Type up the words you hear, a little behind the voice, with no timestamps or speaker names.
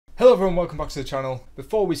Hello everyone, welcome back to the channel.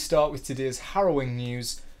 Before we start with today's harrowing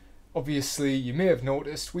news, obviously you may have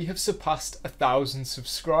noticed we have surpassed 1,000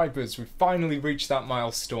 subscribers. We've finally reached that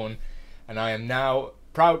milestone and I am now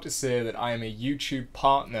proud to say that I am a YouTube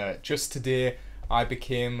partner. Just today I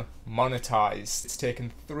became monetized. It's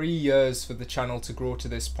taken 3 years for the channel to grow to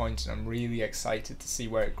this point and I'm really excited to see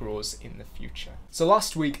where it grows in the future. So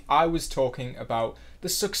last week I was talking about the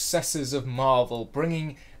successes of Marvel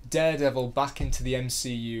bringing Daredevil back into the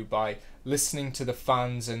MCU by listening to the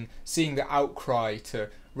fans and seeing the outcry to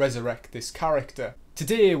resurrect this character.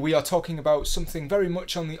 Today we are talking about something very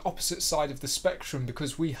much on the opposite side of the spectrum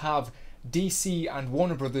because we have DC and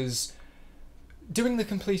Warner Brothers doing the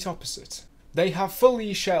complete opposite. They have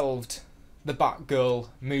fully shelved the Batgirl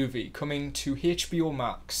movie coming to HBO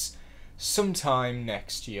Max sometime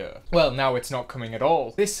next year. Well, now it's not coming at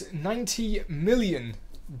all. This $90 million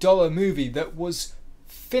movie that was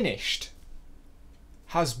finished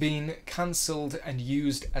has been cancelled and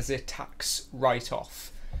used as a tax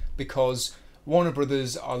write-off because Warner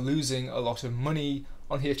Brothers are losing a lot of money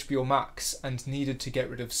on HBO Max and needed to get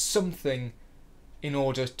rid of something in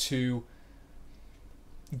order to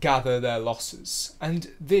gather their losses.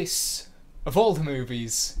 And this, of all the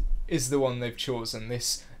movies, is the one they've chosen,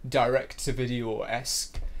 this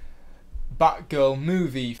direct-to-video-esque Batgirl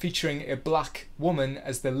movie featuring a black woman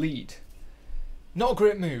as the lead. Not a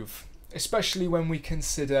great move, especially when we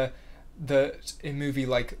consider that a movie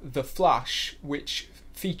like The Flash, which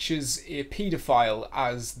features a paedophile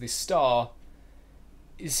as the star,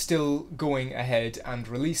 is still going ahead and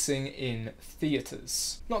releasing in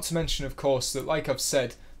theatres. Not to mention, of course, that like I've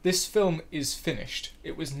said, this film is finished.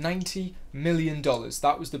 It was $90 million,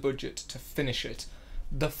 that was the budget to finish it.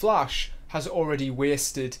 The Flash has already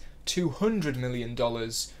wasted $200 million,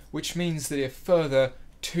 which means that a further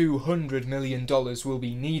 $200 million will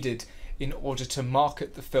be needed in order to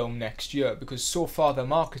market the film next year, because so far the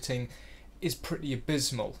marketing is pretty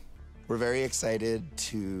abysmal. We're very excited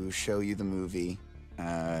to show you the movie,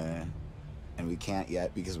 and we can't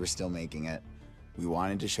yet because we're still making it. We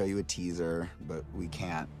wanted to show you a teaser, but we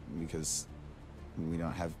can't because we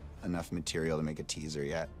don't have enough material to make a teaser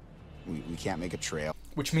yet. We can't make a trail.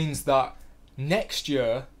 Which means that next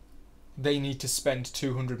year they need to spend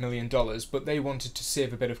 $200 million, but they wanted to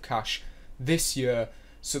save a bit of cash this year,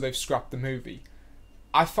 so they've scrapped the movie.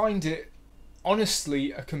 I find it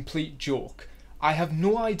honestly a complete joke. I have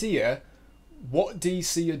no idea what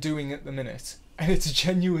DC are doing at the minute, and it's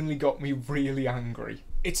genuinely got me really angry.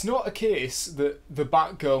 It's not a case that the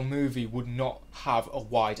Batgirl movie would not have a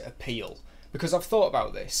wide appeal, because I've thought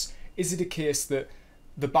about this. Is it a case that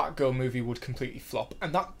the Batgirl movie would completely flop?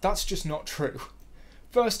 And that's just not true.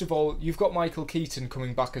 First of all, you've got Michael Keaton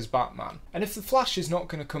coming back as Batman, and if The Flash is not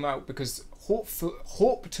going to come out because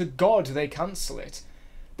hope to God they cancel it,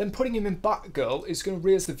 then putting him in Batgirl is going to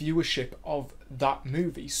raise the viewership of that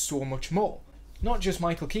movie so much more. Not just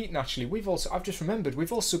Michael Keaton, actually. I've just remembered,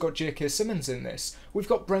 we've also got J.K. Simmons in this. We've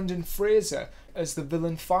got Brendan Fraser as the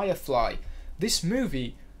villain Firefly. This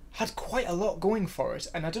movie had quite a lot going for it,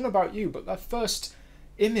 and I don't know about you, but that first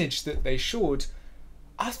image that they showed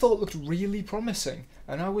I thought looked really promising,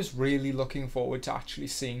 and I was really looking forward to actually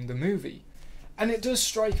seeing the movie. And it does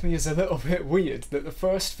strike me as a little bit weird that the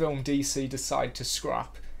first film DC decide to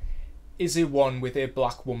scrap is a one with a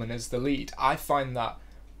black woman as the lead. I find that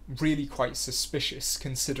really quite suspicious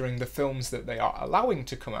considering the films that they are allowing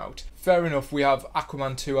to come out. Fair enough, we have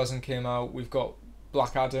Aquaman 2 hasn't came out, we've got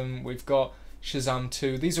Black Adam, we've got Shazam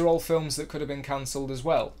 2. These are all films that could have been cancelled as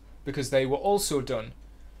well, because they were also done.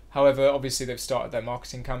 However, obviously they've started their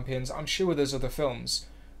marketing campaigns. I'm sure there's other films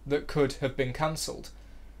that could have been cancelled.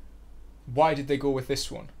 Why did they go with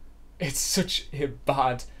this one? It's such a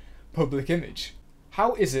bad public image.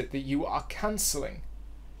 How is it that you are cancelling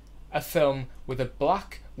a film with a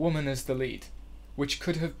black woman as the lead, which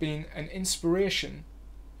could have been an inspiration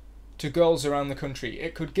to girls around the country?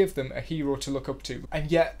 It could give them a hero to look up to.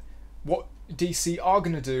 And yet, what DC are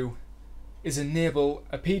going to do is enable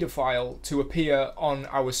a paedophile to appear on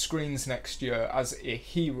our screens next year as a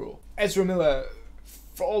hero. Ezra Miller,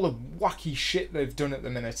 for all the wacky shit they've done at the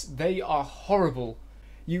minute, they are horrible.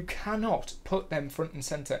 You cannot put them front and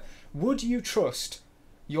centre. Would you trust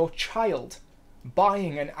your child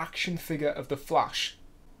buying an action figure of the Flash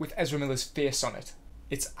with Ezra Miller's face on it?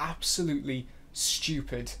 It's absolutely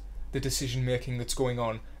stupid, the decision making that's going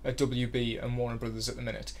on at WB and Warner Brothers at the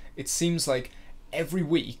minute. It seems like every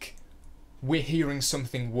week we're hearing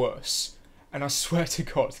something worse, and I swear to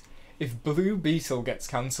God, if Blue Beetle gets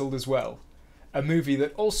cancelled as well, a movie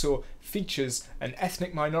that also features an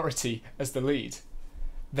ethnic minority as the lead,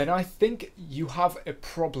 then I think you have a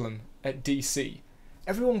problem at DC.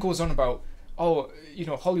 Everyone goes on about, oh, you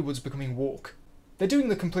know, Hollywood's becoming woke. They're doing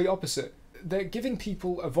the complete opposite. They're giving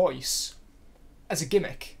people a voice as a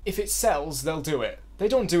gimmick. If it sells, they'll do it. They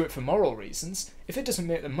don't do it for moral reasons. If it doesn't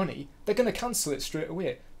make them money, they're going to cancel it straight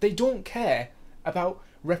away. They don't care about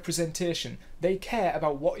representation. They care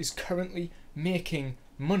about what is currently making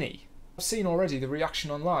money. I've seen already the reaction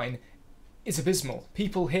online is abysmal.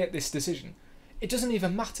 People hate this decision. It doesn't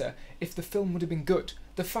even matter if the film would have been good.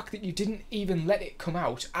 The fact that you didn't even let it come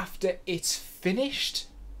out after it's finished?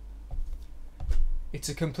 It's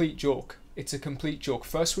a complete joke. It's a complete joke.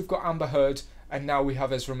 First we've got Amber Heard, and now we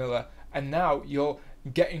have Ezra Miller. And now you're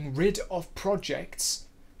getting rid of projects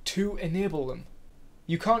to enable them.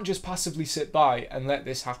 You can't just passively sit by and let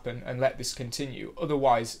this happen and let this continue.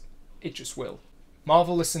 Otherwise, it just will.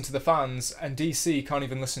 Marvel listen to the fans, and DC can't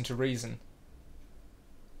even listen to reason.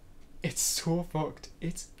 It's so fucked.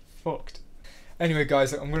 It's fucked. Anyway,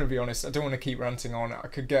 guys, I'm going to be honest. I don't want to keep ranting on. I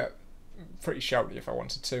could get pretty shouty if I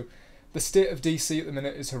wanted to. The state of DC at the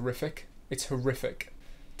minute is horrific. It's horrific.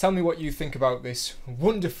 Tell me what you think about this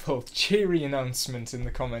wonderful, cheery announcement in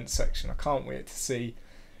the comments section. I can't wait to see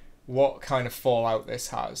what kind of fallout this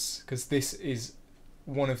has, because this is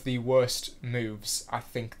one of the worst moves I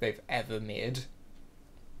think they've ever made.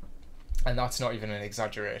 And that's not even an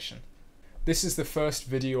exaggeration. This is the first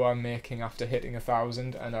video I'm making after hitting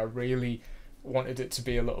 1,000, and I really wanted it to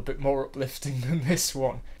be a little bit more uplifting than this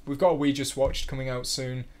one. We've got a We Just Watched coming out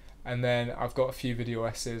soon, and then I've got a few video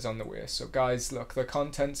essays on the way. So guys, look, the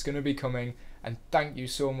content's going to be coming, and thank you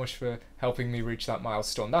so much for helping me reach that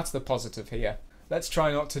milestone. That's the positive here. Let's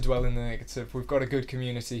try not to dwell in the negative. We've got a good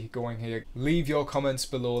community going here. Leave your comments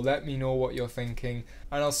below, let me know what you're thinking,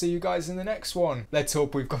 and I'll see you guys in the next one. Let's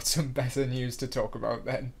hope we've got some better news to talk about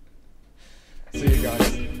then. See you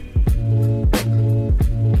guys.